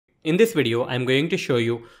In this video, I am going to show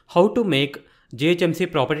you how to make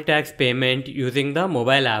GHMC property tax payment using the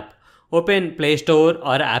mobile app. Open Play Store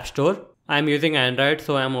or App Store. I am using Android,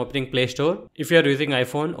 so I am opening Play Store. If you are using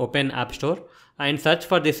iPhone, open App Store and search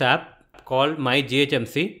for this app called My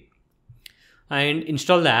GHMC and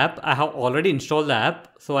install the app. I have already installed the app,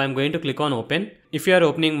 so I am going to click on open. If you are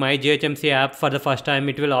opening My GHMC app for the first time,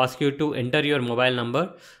 it will ask you to enter your mobile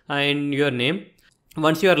number and your name.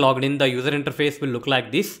 Once you are logged in, the user interface will look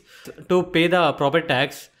like this. To pay the property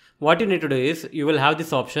tax, what you need to do is you will have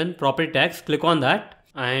this option property tax. Click on that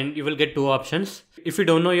and you will get two options. If you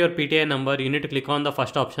don't know your PTI number, you need to click on the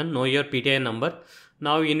first option, know your PTI number.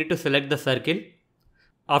 Now you need to select the circle.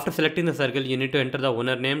 After selecting the circle, you need to enter the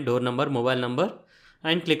owner name, door number, mobile number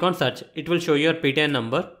and click on search. It will show your PTI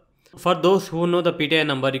number. For those who know the PTI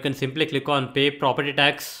number, you can simply click on pay property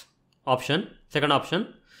tax option, second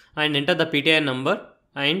option, and enter the PTI number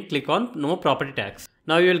and click on no property tax.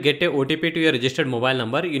 Now you will get a OTP to your registered mobile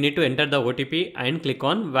number. You need to enter the OTP and click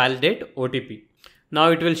on validate OTP. Now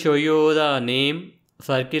it will show you the name,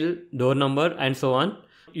 circle, door number and so on.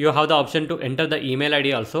 You have the option to enter the email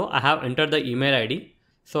ID also. I have entered the email ID.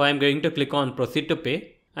 So I am going to click on proceed to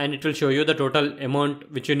pay and it will show you the total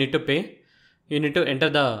amount which you need to pay. You need to enter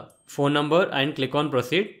the phone number and click on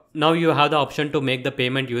proceed. Now you have the option to make the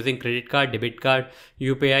payment using credit card, debit card,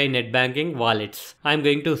 UPI, net banking, wallets. I am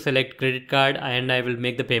going to select credit card and I will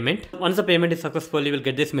make the payment. Once the payment is successful, you will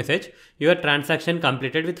get this message. Your transaction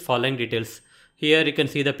completed with following details. Here you can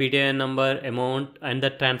see the PTI number, amount and the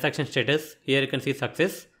transaction status. Here you can see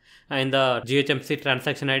success and the GHMC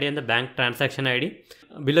transaction ID and the bank transaction ID.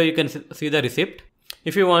 Below you can see the receipt.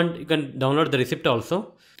 If you want, you can download the receipt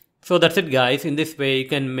also. So that's it guys. In this way you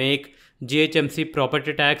can make GHMC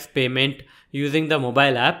property tax payment using the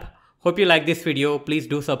mobile app. Hope you like this video. Please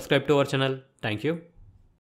do subscribe to our channel. Thank you.